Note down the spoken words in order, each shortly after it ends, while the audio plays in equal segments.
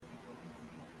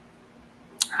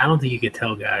I don't think you could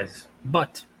tell, guys,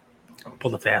 but I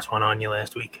pulled a fast one on you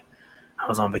last week. I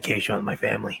was on vacation with my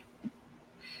family.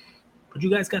 But you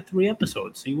guys got 3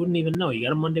 episodes, so you wouldn't even know. You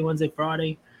got a Monday, Wednesday,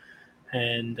 Friday.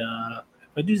 And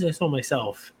if I do say so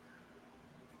myself,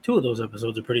 2 of those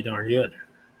episodes are pretty darn good.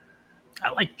 I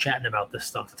like chatting about this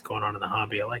stuff that's going on in the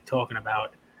hobby. I like talking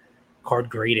about card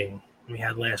grading. We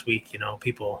had last week,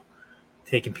 people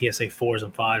taking PSA 4s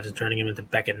and 5s and turning them into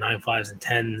Beckett 9.5s and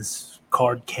 10s,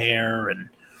 card care and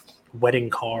wedding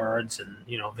cards and,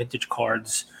 vintage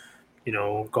cards,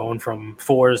 going from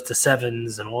 4s to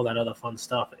 7s and all that other fun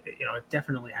stuff. It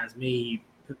definitely has me,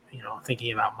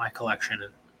 thinking about my collection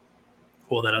and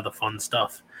all that other fun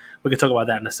stuff. We can talk about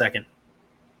that in a second.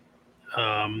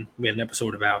 We had an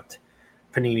episode about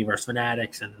Panini versus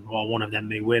Fanatics, and while one of them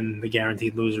may win, the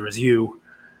guaranteed loser is you.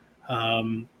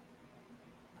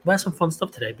 We had some fun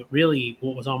stuff today, but really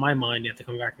what was on my mind after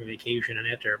coming back from vacation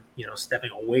and after,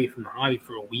 stepping away from the hobby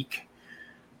for a week,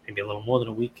 maybe a little more than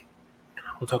a week,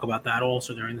 we'll talk about that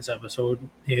also during this episode,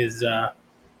 is,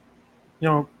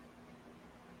 we're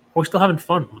still having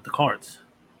fun with the cards.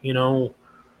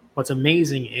 What's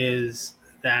amazing is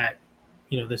that,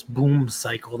 this boom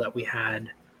cycle that we had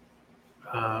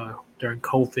during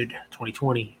COVID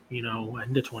 2020,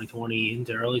 into 2020,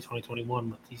 into early 2021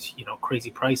 with these,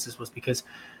 crazy prices was because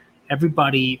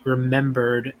everybody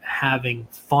remembered having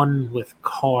fun with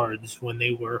cards when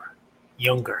they were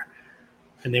younger.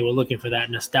 And they were looking for that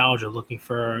nostalgia, looking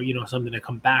for, something to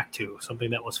come back to, something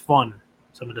that was fun,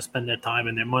 something to spend their time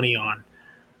and their money on.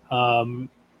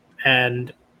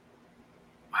 And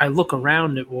I look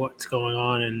around at what's going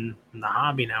on in the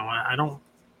hobby now.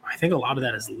 I think a lot of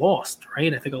that is lost,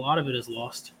 right? I think a lot of it is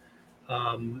lost.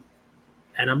 And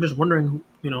I'm just wondering,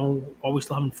 are we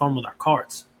still having fun with our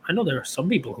cards? I know there are some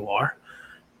people who are.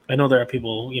 I know there are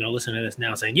people, listening to this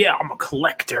now saying, yeah, I'm a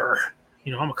collector.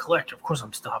 I'm a collector. Of course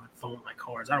I'm still having fun with my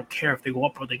cards. I don't care if they go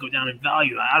up or they go down in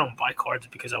value. I don't buy cards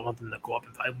because I want them to go up.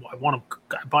 If I want them,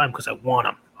 I buy them because I want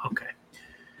them. Okay.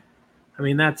 I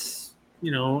mean, that's,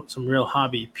 some real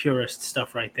hobby purist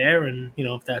stuff right there. And,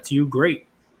 if that's you, great.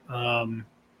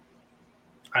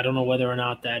 I don't know whether or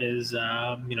not that is,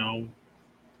 that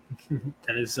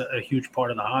is a huge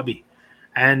part of the hobby.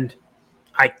 And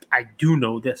I do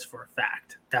know this for a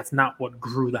fact. That's not what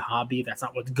grew the hobby. That's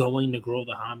not what's going to grow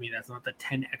the hobby. That's not the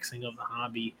 10xing of the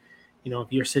hobby.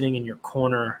 If you're sitting in your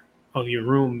corner of your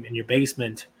room in your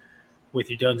basement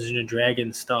with your Dungeons and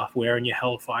Dragons stuff, wearing your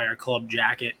Hellfire Club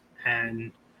jacket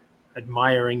and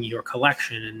admiring your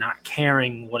collection and not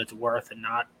caring what it's worth and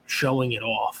not showing it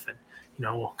off and,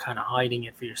 kind of hiding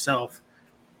it for yourself,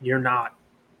 you're not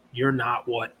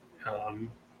what,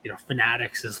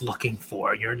 Fanatics is looking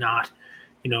for. You're not,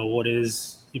 what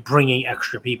is bringing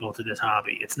extra people to this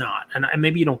hobby. It's not. And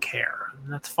maybe you don't care.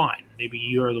 That's fine. Maybe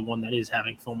you're the one that is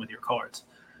having fun with your cards.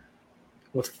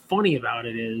 What's funny about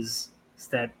it is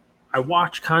that I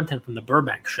watch content from the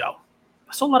Burbank show.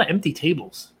 I saw a lot of empty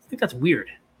tables. I think that's weird.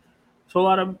 So a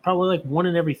lot of, probably like 1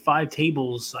 in every 5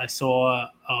 tables I saw,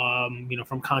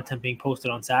 from content being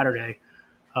posted on Saturday.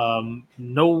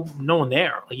 No one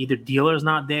there. Like either dealer's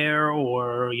not there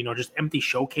or, just empty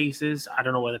showcases. I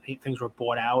don't know whether things were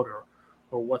bought out or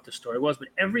what the story was, but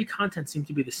every content seemed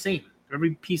to be the same.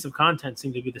 Every piece of content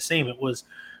seemed to be the same. It was,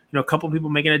 a couple people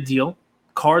making a deal,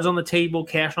 cards on the table,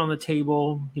 cash on the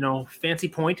table, fancy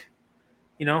point.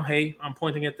 Hey, I'm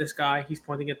pointing at this guy. He's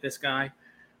pointing at this guy.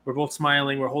 We're both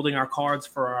smiling. We're holding our cards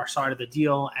for our side of the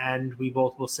deal. And we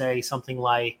both will say something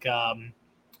like,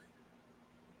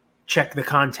 check the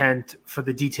content for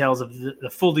the details of the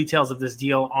full details of this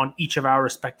deal on each of our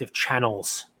respective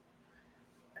channels.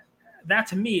 That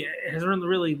to me has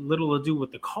really little to do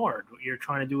with the card. What you're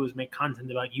trying to do is make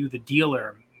content about you, the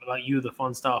dealer, about you, the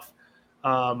fun stuff.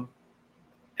 And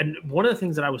one of the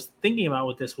things that I was thinking about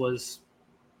with this was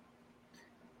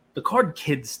the card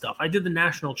kids stuff. I did the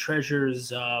National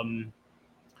Treasures,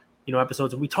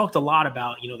 episodes, and we talked a lot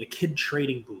about, the kid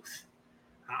trading booth.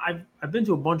 I've been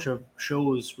to a bunch of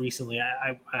shows recently.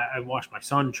 I watched my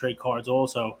son trade cards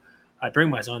also. I bring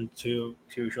my son to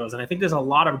shows, and I think there's a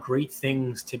lot of great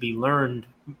things to be learned,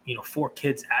 for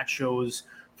kids at shows,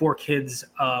 for kids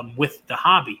with the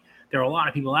hobby. There are a lot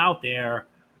of people out there,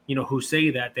 who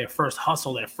say that their first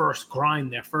hustle, their first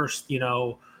grind, their first,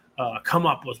 come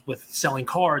up with selling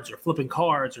cards or flipping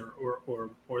cards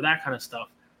or that kind of stuff.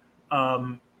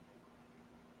 I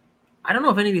don't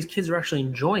know if any of these kids are actually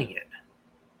enjoying it.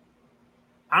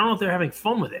 I don't know if they're having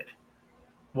fun with it.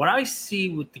 What I see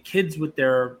with the kids with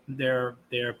their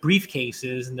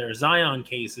briefcases and their Zion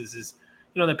cases is,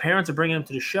 their parents are bringing them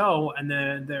to the show, and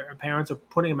then their parents are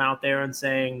putting them out there and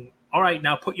saying, all right,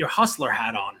 now put your hustler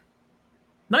hat on.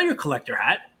 Not your collector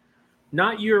hat.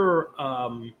 not your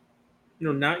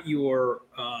not your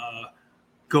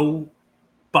go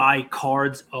buy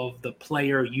cards of the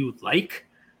player you like.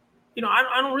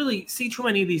 I don't really see too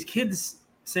many of these kids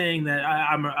saying that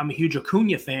I'm a huge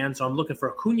Acuna fan, so I'm looking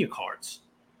for Acuna cards.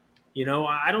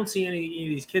 I don't see any of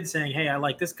these kids saying, hey, I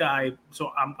like this guy,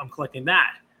 so I'm collecting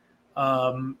that.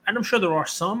 And I'm sure there are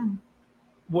some.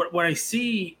 What I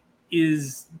see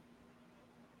is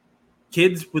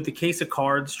kids with the case of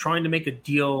cards trying to make a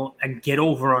deal and get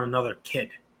over on another kid.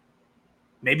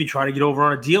 Maybe try to get over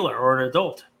on a dealer or an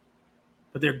adult.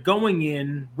 But they're going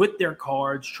in with their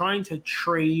cards, trying to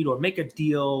trade or make a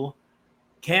deal,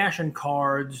 cash and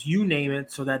cards, you name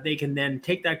it, so that they can then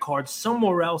take that card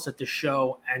somewhere else at the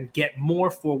show and get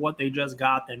more for what they just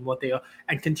got than what they are,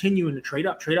 and continuing to trade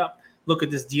up. Look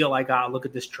at this deal I got. Look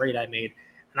at this trade I made.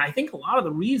 And I think a lot of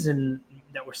the reason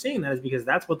that we're seeing that is because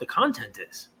that's what the content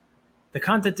is. The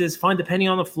content is find a penny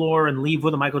on the floor and leave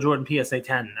with a Michael Jordan PSA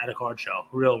 10 at a card show.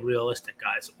 Realistic,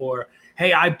 guys. Or,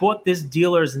 hey, I bought this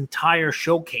dealer's entire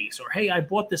showcase. Or, hey, I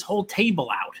bought this whole table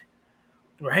out.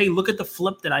 Or, hey, look at the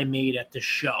flip that I made at the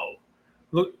show.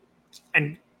 Look,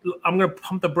 and I'm going to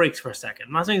pump the brakes for a second.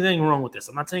 I'm not saying there's anything wrong with this.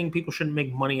 I'm not saying people shouldn't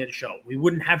make money at a show. We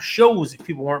wouldn't have shows if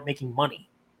people weren't making money.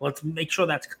 Let's make sure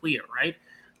that's clear, right?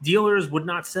 Dealers would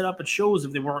not set up at shows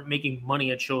if they weren't making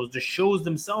money at shows. The shows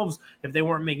themselves, if they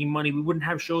weren't making money, we wouldn't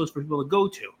have shows for people to go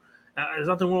to. There's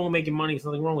nothing wrong with making money. There's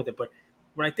nothing wrong with it. But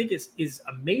what I think is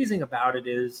amazing about it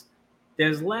is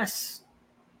there's less,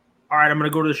 all right, I'm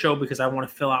going to go to the show because I want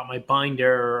to fill out my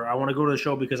binder. Or I want to go to the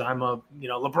show because I'm a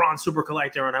LeBron super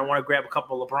collector and I want to grab a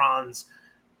couple of LeBrons.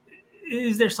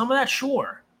 Is there some of that?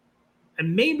 Sure.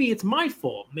 And maybe it's my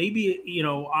fault. Maybe,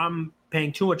 I'm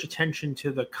paying too much attention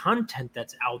to the content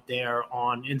that's out there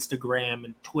on Instagram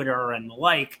and Twitter and the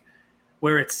like,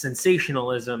 where it's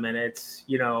sensationalism and it's,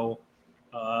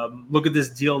 look at this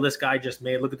deal this guy just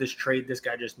made, look at this trade this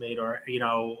guy just made, or,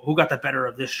 who got the better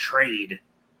of this trade?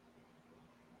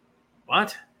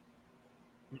 What?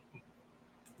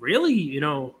 Really?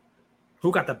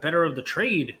 Who got the better of the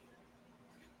trade?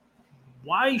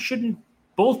 Why shouldn't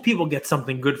both people get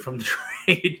something good from the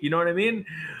trade? You know what I mean?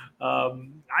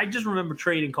 I just remember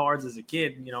trading cards as a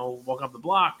kid, walking up the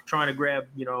block, trying to grab,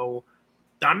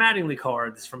 Don Mattingly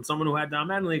cards from someone who had Don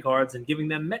Mattingly cards and giving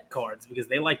them Met cards because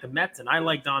they like the Mets and I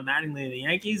like Don Mattingly and the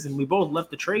Yankees. And we both left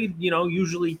the trade,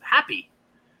 usually happy.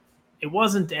 It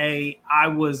wasn't I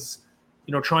was,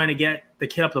 trying to get the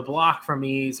kid up the block from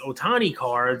these Ohtani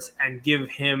cards and give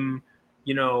him,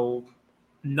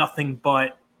 nothing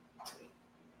but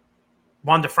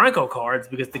Wander Franco cards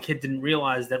because the kid didn't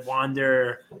realize that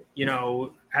Wander,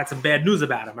 had some bad news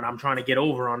about him, and I'm trying to get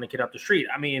over on the kid up the street.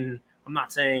 I mean, I'm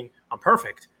not saying I'm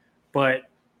perfect, but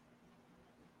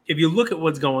if you look at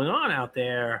what's going on out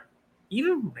there,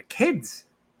 even the kids,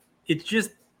 it's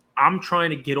just I'm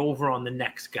trying to get over on the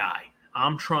next guy.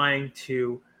 I'm trying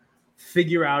to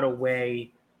figure out a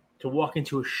way to walk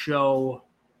into a show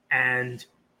and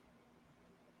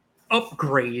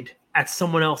upgrade at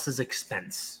someone else's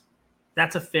expense.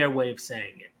 That's a fair way of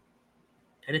saying it.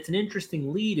 And it's an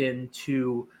interesting lead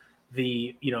into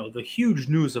the huge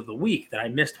news of the week that I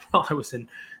missed while I was in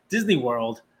Disney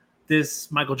World, this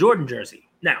Michael Jordan jersey.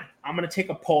 Now, I'm going to take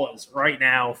a pause right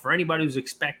now for anybody who's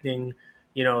expecting,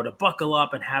 to buckle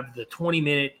up and have the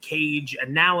 20-minute cage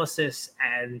analysis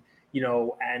and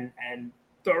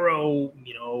thorough,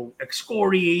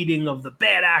 excoriating of the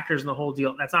bad actors and the whole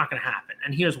deal. That's not going to happen.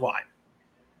 And here's why.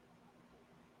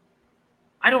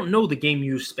 I don't know the game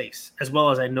used space as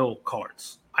well as I know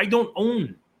cards. I don't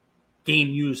own game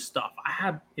used stuff. I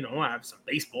have some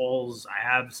baseballs, I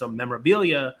have some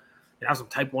memorabilia, I have some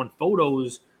Type 1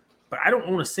 photos, but I don't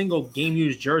own a single game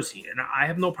used jersey. And I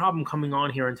have no problem coming on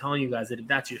here and telling you guys that if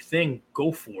that's your thing,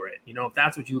 go for it. If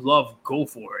that's what you love, go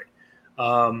for it.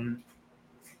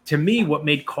 To me, what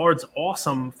made cards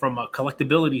awesome from a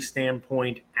collectability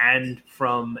standpoint and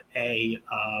from a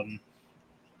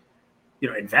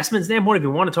investment standpoint, if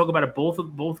you want to talk about it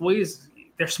both ways,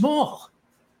 they're small.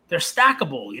 They're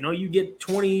stackable. You get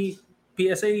 20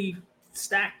 PSA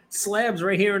stacked slabs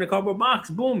right here in a cardboard box.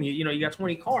 Boom, you got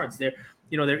 20 cards. They're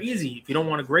easy. If you don't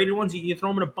want graded ones, you throw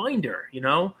them in a binder.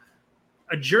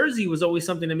 A jersey was always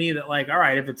something to me that, like, all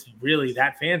right, if it's really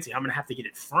that fancy, I'm gonna have to get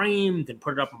it framed and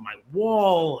put it up on my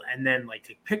wall and then like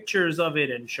take pictures of it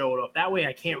and show it off. That way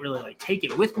I can't really like take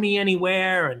it with me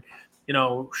anywhere and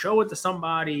show it to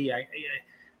somebody.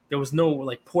 There was no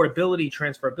like portability,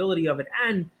 transferability of it.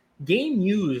 And game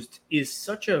used is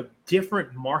such a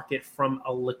different market from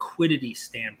a liquidity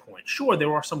standpoint. Sure,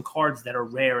 there are some cards that are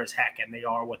rare as heck and they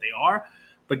are what they are,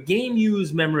 but game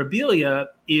used memorabilia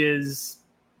is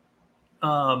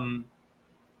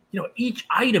each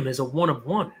item is a one of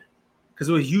one because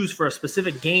it was used for a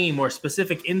specific game or a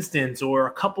specific instance or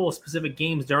a couple of specific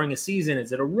games during a season.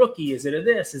 Is it a rookie? Is it a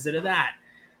this? Is it a that?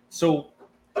 So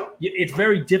it's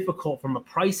very difficult from a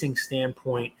pricing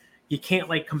standpoint. You can't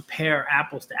compare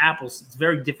apples to apples. It's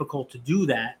very difficult to do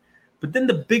that. But then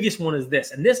the biggest one is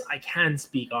this, and this I can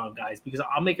speak on, guys, because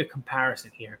I'll make a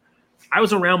comparison here. I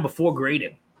was around before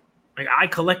grading. I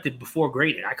collected before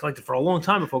grading. I collected for a long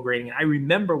time before grading. And I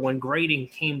remember when grading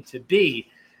came to be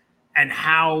and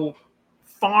how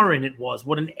foreign it was,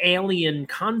 what an alien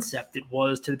concept it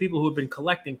was to the people who had been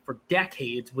collecting for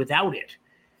decades without it,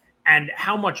 and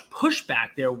how much pushback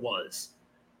there was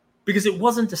because it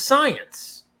wasn't a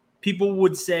science. People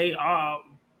would say,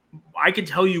 I can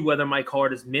tell you whether my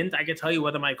card is mint. I can tell you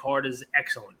whether my card is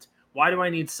excellent. Why do I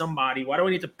need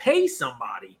to pay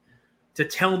somebody to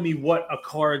tell me what a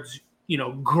card's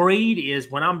grade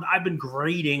is when I've been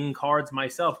grading cards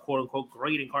myself, quote unquote,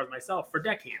 grading cards myself for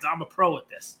decades. I'm a pro at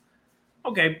this.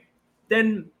 Okay,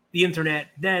 then the internet,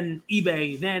 then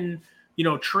eBay, then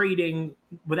trading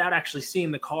without actually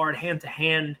seeing the card hand to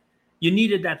hand. You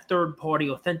needed that third party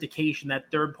authentication, that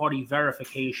third party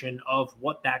verification of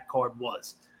what that card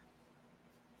was.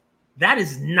 That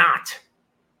is not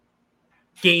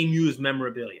game used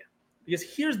memorabilia. Because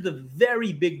here's the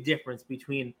very big difference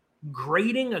between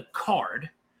grading a card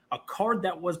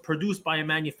that was produced by a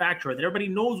manufacturer, that everybody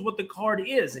knows what the card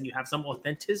is, and you have some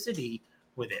authenticity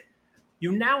with it.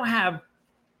 You now have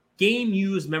game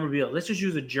used memorabilia. Let's just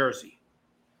use a jersey.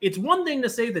 It's one thing to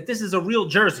say that this is a real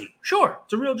jersey. Sure,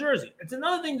 it's a real jersey. It's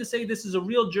another thing to say this is a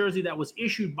real jersey that was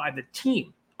issued by the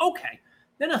team. Okay.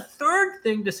 Then a third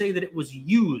thing to say that it was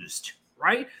used,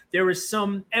 right? There is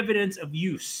some evidence of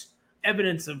use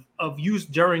use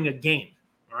during a game,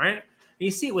 all right? And you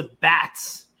see it with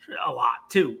bats a lot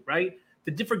too, right?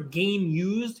 The different game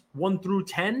used, 1 through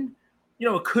 10,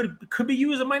 it could be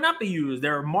used, it might not be used.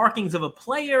 There are markings of a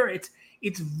player.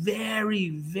 It's very,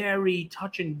 very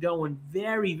touch and go and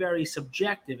very, very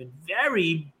subjective and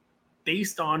very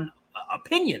based on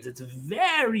opinions. It's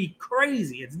very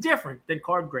crazy. It's different than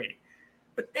card grading.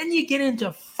 But then you get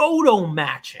into photo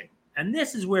matching, and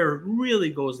this is where it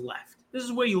really goes left. This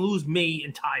is where you lose me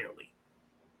entirely.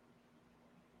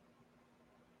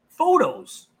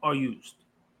 Photos are used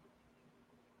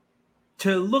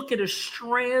to look at a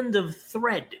strand of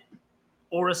thread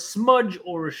or a smudge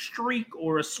or a streak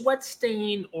or a sweat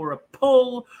stain or a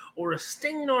pull or a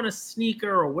stain on a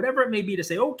sneaker or whatever it may be to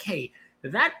say, okay,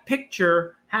 that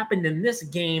picture happened in this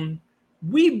game.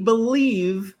 We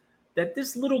believe that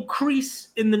this little crease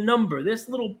in the number, this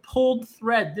little pulled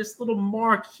thread, this little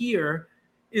mark here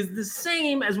is the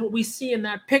same as what we see in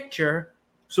that picture.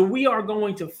 So we are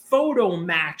going to photo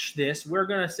match this. We're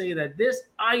going to say that this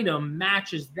item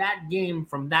matches that game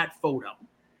from that photo.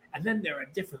 And then there are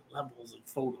different levels of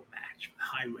photo match,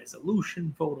 high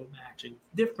resolution photo matching,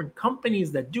 different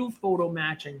companies that do photo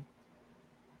matching.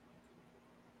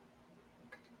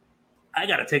 I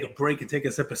got to take a break and take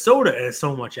a sip of soda. There's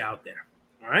so much out there.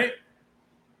 All right.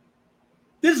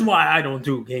 This is why I don't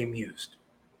do game used.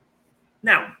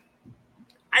 Now,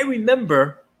 I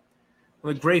remember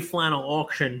when the gray flannel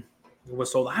auction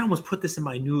was sold. I almost put this in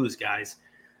my news, guys.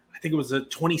 I think it was a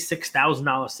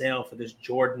 $26,000 sale for this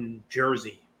Jordan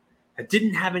jersey that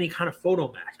didn't have any kind of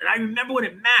photo match. And I remember when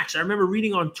it matched. I remember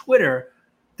reading on Twitter,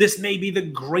 this may be the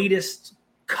greatest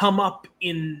come up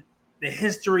in the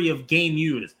history of game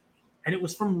used. And it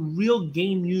was from real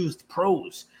game used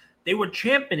pros. They were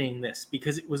championing this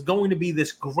because it was going to be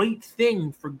this great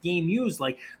thing for game used.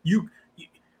 Like you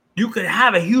could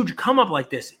have a huge come up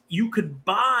like this. You could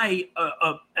buy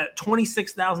a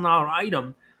 $26,000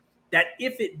 item that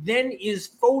if it then is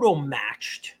photo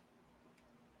matched,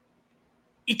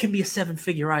 it can be a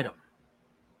 7-figure item.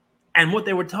 And what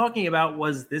they were talking about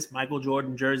was this Michael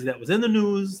Jordan jersey that was in the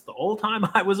news the whole time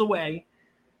I was away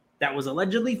that was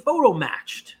allegedly photo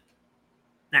matched.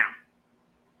 Now,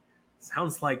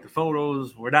 sounds like the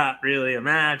photos were not really a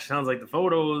match. Sounds like the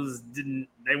photos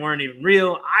they weren't even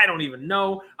real. I don't even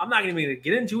know. I'm not going to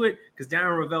get into it because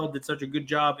Darren Ravel did such a good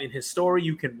job in his story.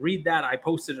 You can read that. I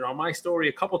posted it on my story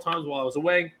a couple times while I was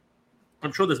away.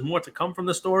 I'm sure there's more to come from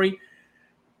the story.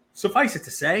 Suffice it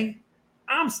to say,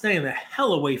 I'm staying the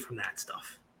hell away from that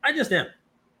stuff. I just am.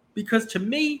 Because to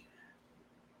me,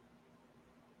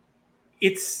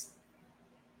 it's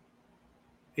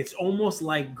almost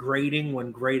like grading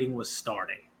when grading was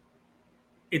starting.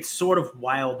 It's sort of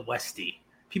Wild Westy.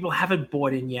 People haven't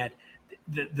bought in yet.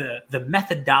 The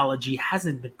methodology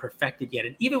hasn't been perfected yet.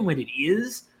 And even when it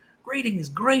is, grading is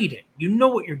grading. You know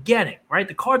what you're getting, right?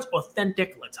 The card's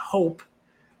authentic. Let's hope,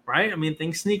 right? I mean,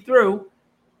 things sneak through.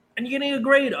 And you're getting a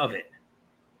grade of it.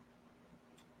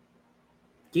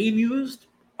 Game used,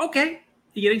 okay.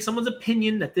 You're getting someone's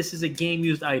opinion that this is a game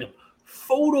used item.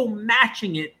 Photo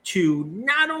matching it to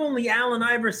not only Allen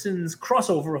Iverson's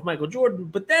crossover with Michael Jordan,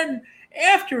 but then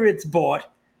after it's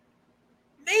bought,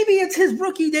 maybe it's his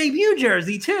rookie debut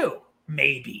jersey too.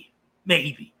 Maybe.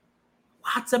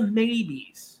 Lots of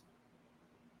maybes.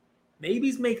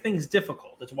 Maybes make things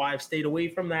difficult. That's why I've stayed away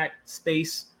from that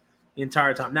space the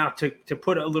entire time. Now, to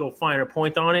put a little finer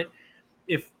point on it,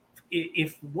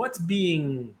 if what's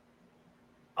being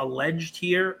alleged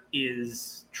here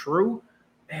is true,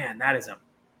 man, that is a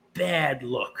bad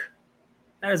look.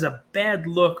 That is a bad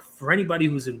look for anybody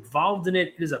who's involved in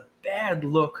it. It is a bad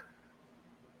look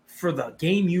for the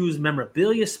game used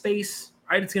memorabilia space,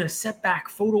 right? It's going to set back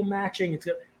photo matching.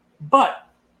 But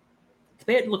it's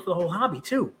bad look for the whole hobby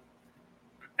too.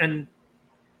 And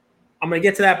I'm going to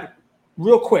get to that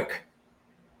real quick.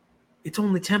 It's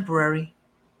only temporary.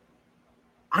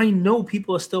 I know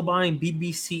people are still buying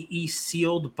BBCE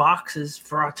sealed boxes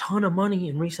for a ton of money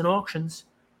in recent auctions.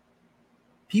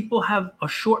 People have a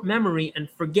short memory and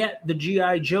forget the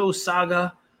G.I. Joe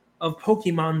saga of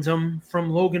Pokemondom from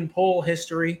Logan Paul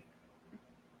history.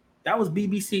 That was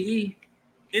BBCE.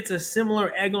 It's a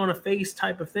similar egg on a face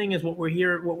type of thing as what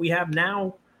we have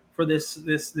now for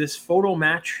this photo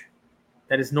match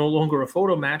that is no longer a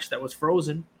photo match that was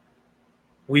frozen.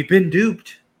 We've been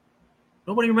duped.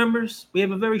 Nobody remembers. We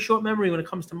have a very short memory when it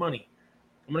comes to money.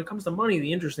 And when it comes to money,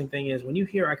 the interesting thing is when you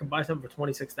hear I can buy something for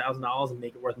 $26,000 and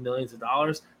make it worth millions of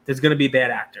dollars, there's going to be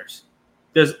bad actors.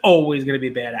 There's always going to be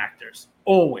bad actors.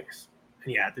 Always.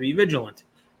 And you have to be vigilant.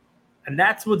 And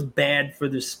that's what's bad for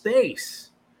the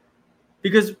space.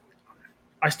 Because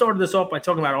I started this off by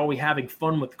talking about are we having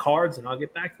fun with cards, and I'll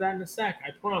get back to that in a sec,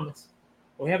 I promise.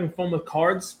 Are we having fun with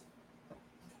cards?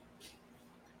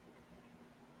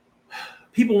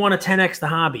 People want to 10x the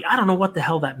hobby. I don't know what the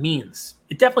hell that means.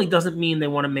 It definitely doesn't mean they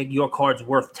want to make your cards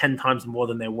worth 10 times more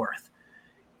than they're worth.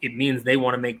 It means they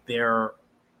want to make their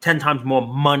 10 times more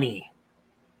money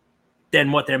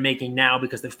than what they're making now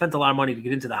because they've spent a lot of money to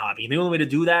get into the hobby. And the only way to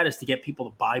do that is to get people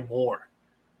to buy more.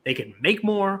 They can make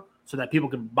more so that people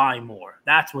can buy more.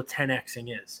 That's what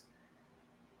 10xing is.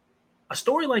 A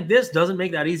story like this doesn't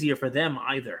make that easier for them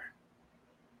either.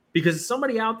 Because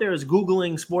somebody out there is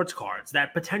Googling sports cards,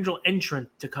 that potential entrant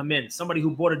to come in, somebody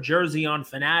who bought a jersey on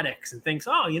Fanatics and thinks,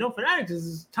 oh, Fanatics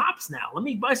is tops now. Let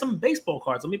me buy some baseball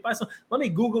cards. Let me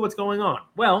Google what's going on.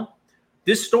 Well,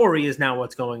 this story is now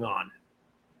what's going on.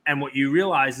 And what you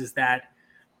realize is that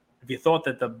if you thought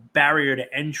that the barrier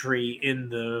to entry in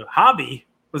the hobby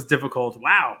was difficult,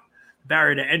 wow,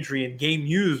 barrier to entry in game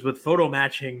used with photo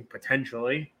matching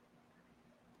potentially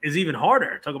is even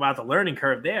harder. Talk about the learning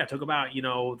curve there. Talk about,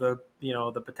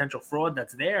 the potential fraud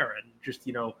that's there and just,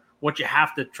 what you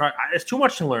have to try. It's too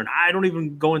much to learn. I don't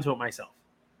even go into it myself.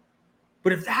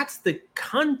 But if that's the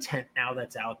content now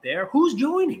that's out there, who's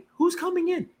joining? Who's coming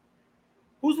in?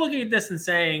 Who's looking at this and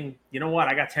saying, you know what?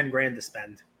 I got 10 grand to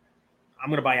spend. I'm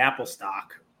going to buy Apple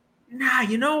stock. Nah,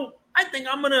 I think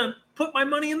I'm going to put my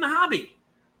money in the hobby.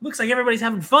 Looks like everybody's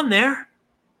having fun there.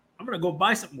 I'm going to go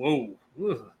buy some. Whoa.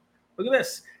 Ugh. Look at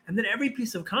this. And then every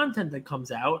piece of content that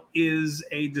comes out is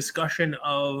a discussion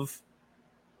of,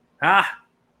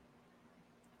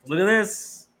 look at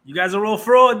this. You guys are all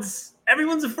frauds.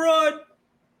 Everyone's a fraud.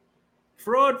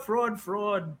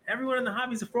 Fraud. Everyone in the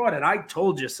hobby's a fraud. And I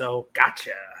told you so.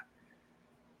 Gotcha.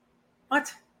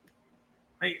 What?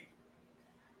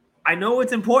 I know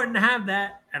it's important to have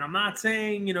that. And I'm not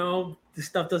saying, this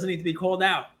stuff doesn't need to be called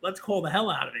out. Let's call the hell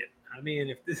out of it. I mean,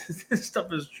 if this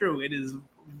stuff is true, it is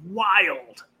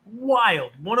wild.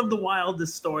 One of the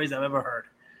wildest stories I've ever heard.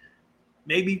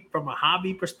 Maybe from a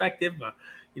hobby perspective,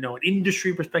 an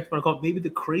industry perspective, I call it maybe the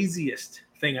craziest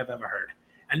thing I've ever heard.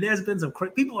 And there's been some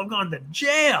people have gone to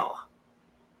jail.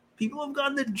 People have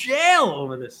gone to jail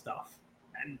over this stuff.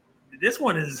 And this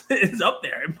one is up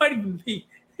there. It might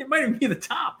even be the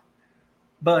top.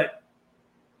 But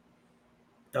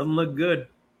doesn't look good.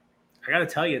 I got to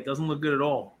tell you, it doesn't look good at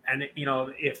all. And,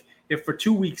 if for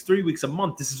 2 weeks, 3 weeks, a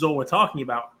month, this is all we're talking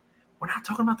about, we're not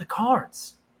talking about the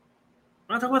cards.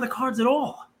 We're not talking about the cards at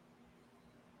all.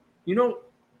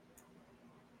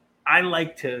 I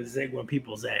like to zig when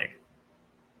people zag.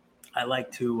 I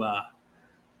like to,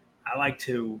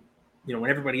 when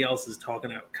everybody else is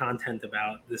talking about content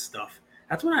about this stuff,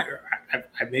 that's when I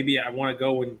want to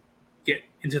go and get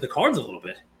into the cards a little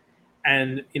bit.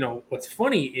 And, what's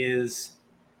funny is,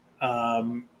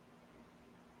 while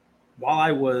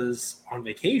I was on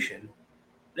vacation,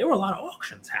 there were a lot of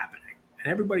auctions happening.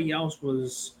 And everybody else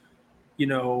was, at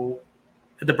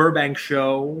the Burbank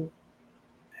show,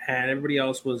 and everybody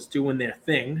else was doing their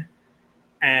thing.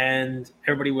 and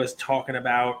everybody was talking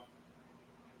about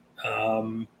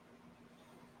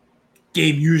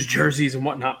game used jerseys and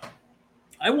whatnot.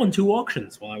 I won 2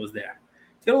 auctions while I was there.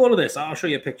 Get a load of this. I'll show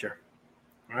you a picture.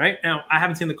 All right. Now, I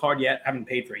haven't seen the card yet. I haven't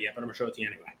paid for it yet, but I'm going to show it to you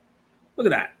anyway. Look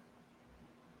at that.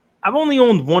 I've only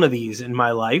owned one of these in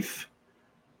my life.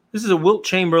 This is a Wilt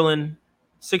Chamberlain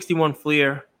 61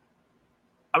 Fleer.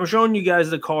 I'm showing you guys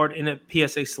the card in a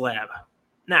PSA slab.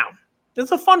 Now, this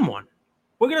is a fun one.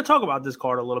 We're going to talk about this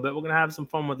card a little bit. We're going to have some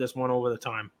fun with this one over the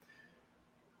time.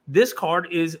 This card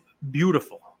is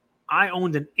beautiful. I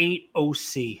owned an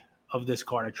 8OC of this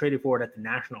card. I traded for it at the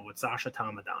National with Sasha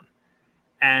Tamadon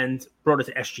and brought it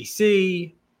to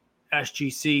SGC.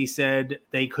 SGC said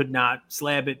they could not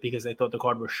slab it because they thought the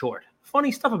card was short.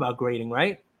 Funny stuff about grading,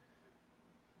 right?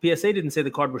 PSA didn't say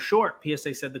the card was short.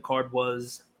 PSA said the card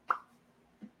was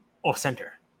off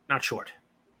center, not short.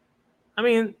 I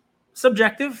mean,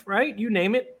 subjective, right? You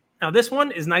name it. Now, this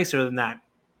one is nicer than that,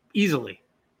 easily.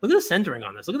 Look at the centering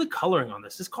on this. Look at the coloring on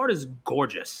this. This card is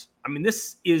gorgeous. I mean,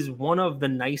 this is one of the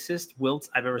nicest wilts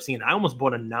I've ever seen. I almost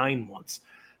bought a 9 once.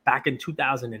 Back in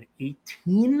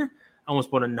 2018, I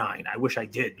almost bought a 9. I wish I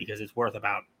did because it's worth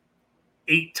about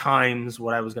 8 times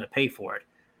what I was going to pay for it.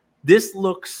 This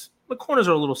looks, the corners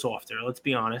are a little softer, let's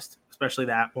be honest, especially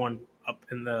that one up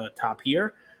in the top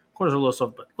here. Corners are a little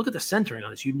soft, but look at the centering on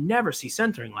this. You never see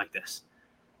centering like this.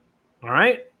 All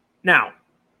right? Now,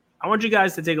 I want you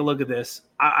guys to take a look at this.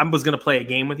 I was going to play a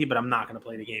game with you, but I'm not going to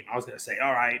play the game. I was going to say,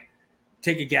 all right,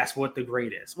 take a guess what the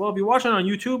grade is. Well, if you're watching on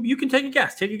YouTube, you can take a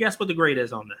guess. Take a guess what the grade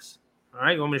is on this. All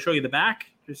right, you want me to show you the back?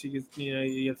 Just so you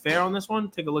get fair on this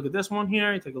one. Take a look at this one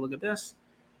here. Take a look at this.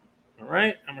 All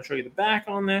right, I'm going to show you the back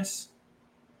on this.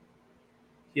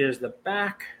 Here's the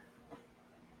back.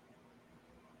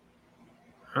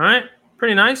 All right,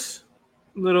 pretty nice.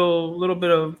 Little bit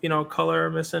of, color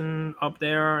missing up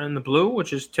there in the blue,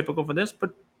 which is typical for this,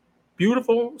 but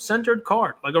beautiful centered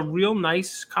card, like a real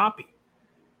nice copy.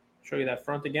 Show you that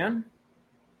front again.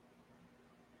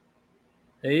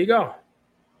 There you go.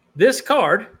 This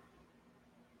card,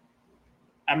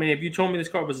 I mean, if you told me this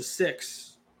card was a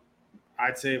 6,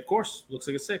 I'd say, of course, looks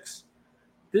like a 6.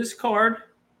 This card,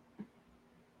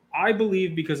 I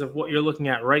believe, because of what you're looking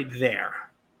at right there.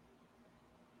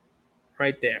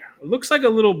 Right there. It looks like a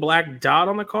little black dot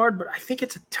on the card, but I think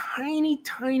it's a tiny,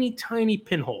 tiny, tiny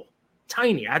pinhole.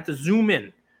 Tiny. I had to zoom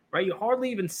in, right? You hardly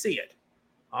even see it.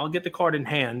 I'll get the card in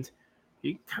hand.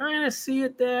 You kind of see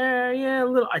it there. Yeah, a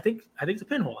little. I think it's a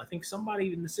pinhole. I think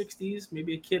somebody in the 60s,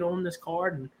 maybe a kid owned this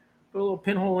card and put a little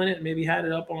pinhole in it, maybe had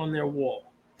it up on their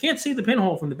wall. Can't see the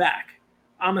pinhole from the back.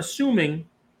 I'm assuming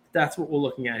that's what we're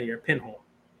looking at here, pinhole.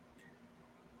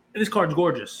 And this card's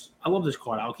gorgeous. I love this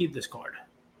card. I'll keep this card.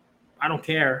 I don't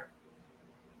care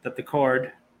that the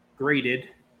card graded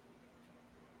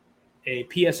a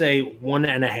PSA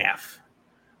 1.5.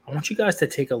 I want you guys to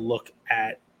take a look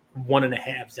at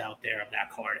 1.5s out there of that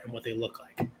card and what they look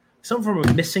like. Some of them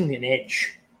are missing an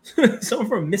edge. Some of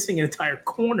them are missing an entire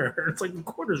corner. It's like the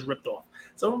corner's ripped off.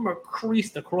 Some of them are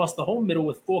creased across the whole middle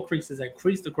with 4 creases and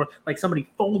creased across, like somebody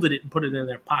folded it and put it in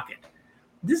their pocket.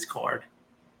 This card,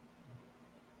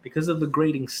 because of the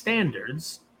grading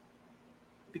standards,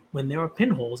 when there are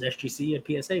pinholes, SGC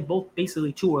and PSA, both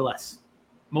basically 2 or less.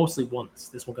 Mostly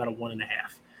 1s. This one got a 1.5.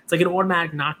 It's like an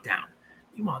automatic knockdown.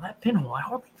 Meanwhile, that pinhole, I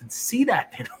hardly even see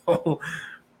that pinhole.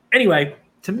 Anyway,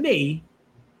 to me,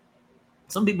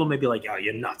 some people may be like, oh,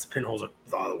 you're nuts. Pinholes are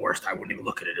the worst. I wouldn't even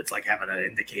look at it. It's like having an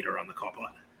indicator on the car.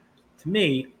 But to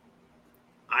me,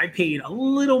 I paid a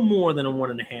little more than a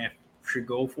 1.5 should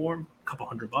go for. A couple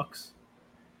 $100.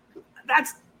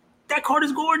 That card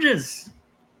is gorgeous.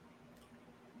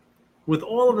 With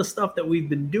all of the stuff that we've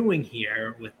been doing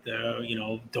here with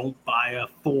the, don't buy a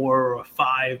 4 or a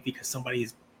 5 because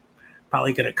somebody's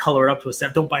probably going to color it up to a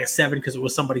 7. Don't buy a 7 because it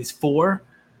was somebody's 4.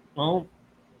 Well,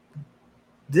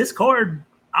 this card,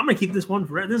 I'm going to keep this one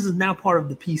forever. This is now part of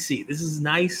the PC. This is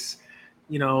nice.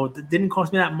 It didn't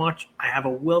cost me that much. I have a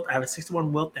Wilt. I have a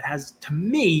 61 Wilt that has, to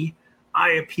me,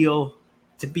 eye appeal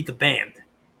to beat the band.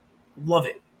 Love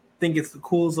it. Think it's the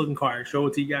coolest looking card. Show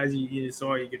it to you guys. You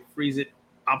saw it. You can freeze it.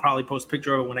 I'll probably post a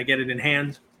picture of it when I get it in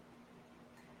hand.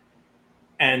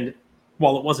 And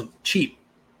while it wasn't cheap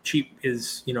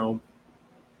is,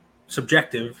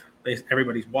 subjective, based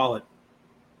everybody's wallet.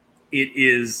 It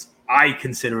is, I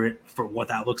consider it for what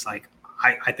that looks like.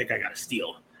 I think I got a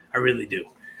steal. I really do.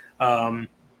 And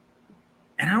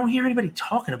I don't hear anybody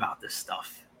talking about this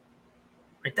stuff.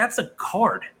 Like, that's a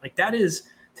card. Like, that is,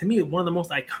 to me, one of the most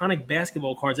iconic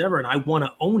basketball cards ever, and I want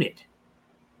to own it.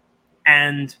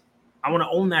 And I want to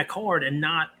own that card and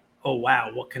not, oh,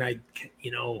 wow, what can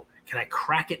Can I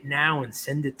crack it now and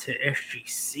send it to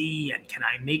SGC? And can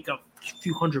I make a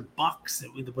few $100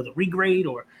 with a regrade?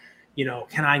 Or,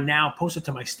 can I now post it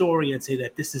to my story and say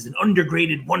that this is an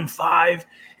undergraded 1.5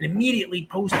 and immediately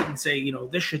post it and say,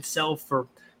 this should sell for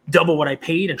double what I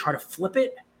paid and try to flip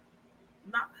it?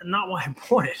 Not why I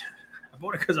bought it. I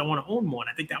bought it because I want to own one.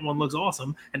 I think that one looks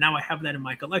awesome. And now I have that in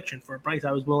my collection for a price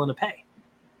I was willing to pay.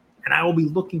 And I will be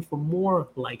looking for more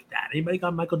like that. Anybody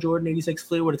got Michael Jordan 86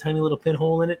 Fleer with a tiny little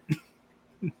pinhole in it?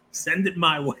 Send it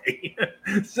my way.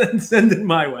 send it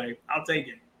my way. I'll take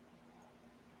it.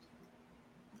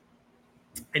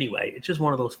 Anyway, it's just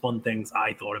one of those fun things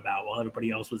I thought about while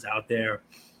everybody else was out there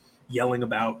yelling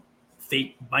about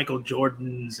fake Michael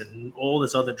Jordans and all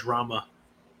this other drama.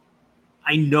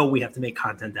 I know we have to make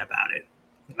content about it.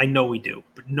 I know we do,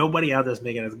 but nobody out there is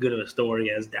making as good of a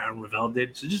story as Darren Ravel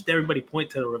did. So just everybody point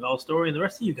to the Ravel story, and the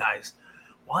rest of you guys,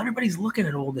 while everybody's looking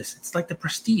at all this, it's like the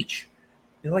Prestige.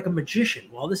 You're like a magician.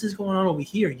 While this is going on over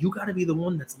here, you got to be the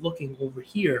one that's looking over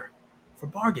here for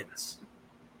bargains.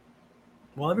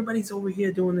 While everybody's over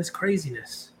here doing this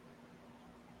craziness,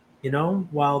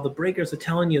 while the breakers are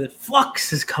telling you that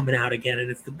Flux is coming out again and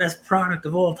it's the best product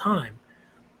of all time,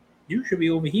 you should be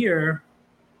over here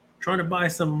trying to buy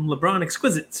some LeBron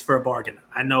Exquisites for a bargain.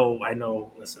 I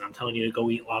know. Listen, I'm telling you to go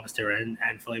eat lobster and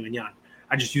filet mignon.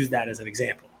 I just use that as an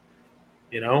example.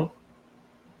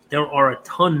 There are a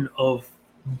ton of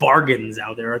bargains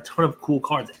out there, a ton of cool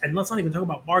cards. And let's not even talk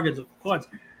about bargains of cards.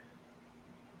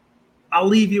 I'll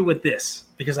leave you with this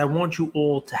because I want you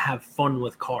all to have fun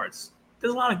with cards.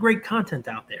 There's a lot of great content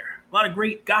out there, a lot of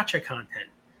great gotcha content.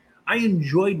 I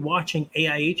enjoyed watching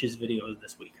AIH's videos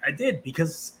this week. I did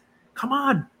because, come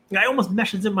on, I almost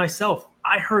messaged it myself.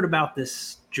 I heard about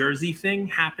this jersey thing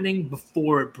happening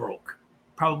before it broke,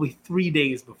 probably 3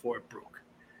 days before it broke.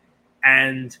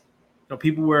 And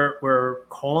people were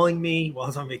calling me while I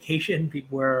was on vacation.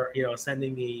 People were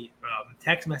sending me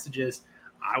text messages.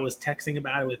 I was texting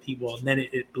about it with people, and then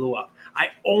it blew up. I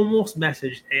almost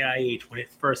messaged AIH when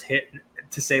it first hit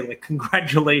to say, like,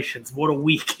 congratulations, what a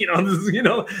week.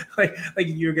 Like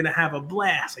you're going to have a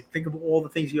blast. Like, think of all the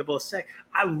things you're able to say.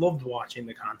 I loved watching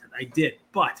the content. I did.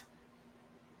 But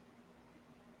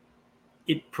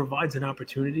it provides an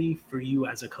opportunity for you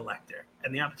as a collector.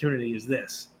 And the opportunity is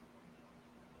this.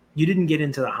 You didn't get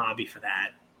into the hobby for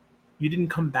that. You didn't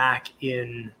come back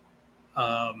in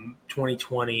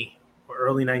 2020 or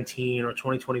early 19 or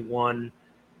 2021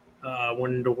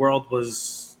 when the world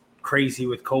was crazy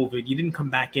with COVID. You didn't come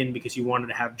back in because you wanted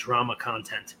to have drama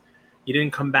content. You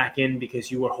didn't come back in because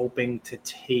you were hoping to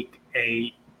take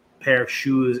a pair of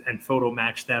shoes and photo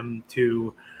match them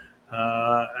to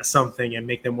something and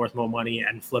make them worth more money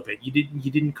and flip it.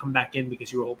 You didn't come back in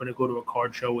because you were hoping to go to a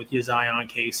card show with your Zion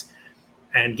case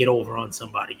and get over on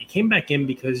somebody. You came back in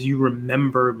because you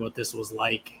remembered what this was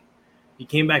like. You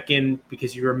came back in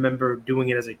because you remember doing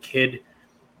it as a kid.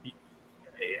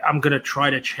 I'm going to try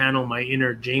to channel my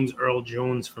inner James Earl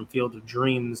Jones from Field of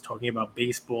Dreams, talking about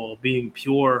baseball being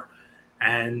pure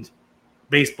and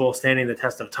baseball standing the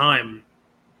test of time.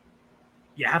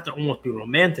 You have to almost be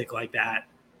romantic like that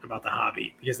about the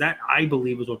hobby, because that, I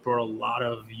believe, is what brought a lot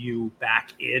of you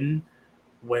back in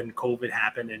when COVID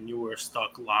happened and you were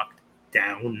stuck, locked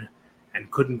down and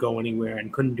couldn't go anywhere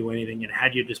and couldn't do anything and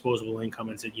had your disposable income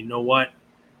and said, you know what?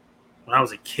 When I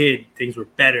was a kid, things were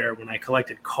better. When I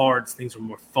collected cards, things were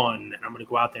more fun. And I'm going to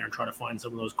go out there and try to find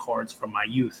some of those cards from my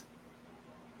youth.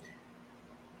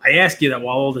 I ask you that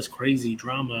while all this crazy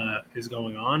drama is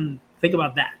going on, think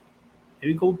about that.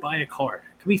 Maybe go buy a card.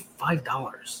 It could be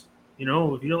 $5.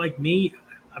 If you're like me,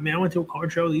 I went to a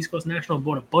card show, the East Coast National, and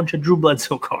bought a bunch of Drew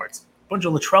Bledsoe cards, a bunch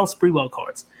of Latrell Sprewell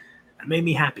cards. It made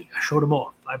me happy. I showed them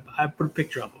off. I put a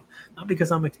picture of them. Not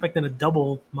because I'm expecting to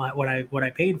double what I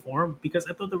paid for them, because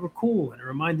I thought they were cool and it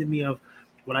reminded me of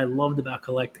what I loved about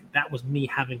collecting. That was me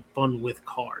having fun with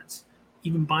cards.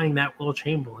 Even buying that Will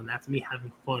Chamberlain, that's me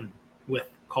having fun with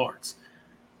cards.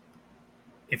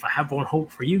 If I have one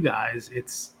hope for you guys,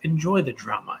 it's enjoy the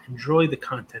drama, enjoy the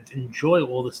content, enjoy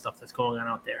all the stuff that's going on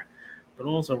out there. But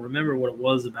also remember what it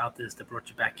was about this that brought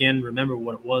you back in. Remember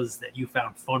what it was that you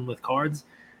found fun with cards.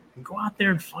 And go out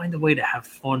there and find a way to have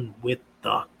fun with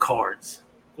the cards.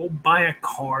 Go buy a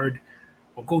card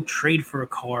or go trade for a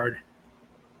card.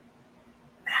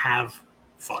 Have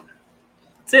fun.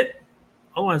 That's it.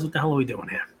 Otherwise, what the hell are we doing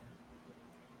here?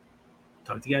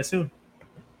 Talk to you guys soon.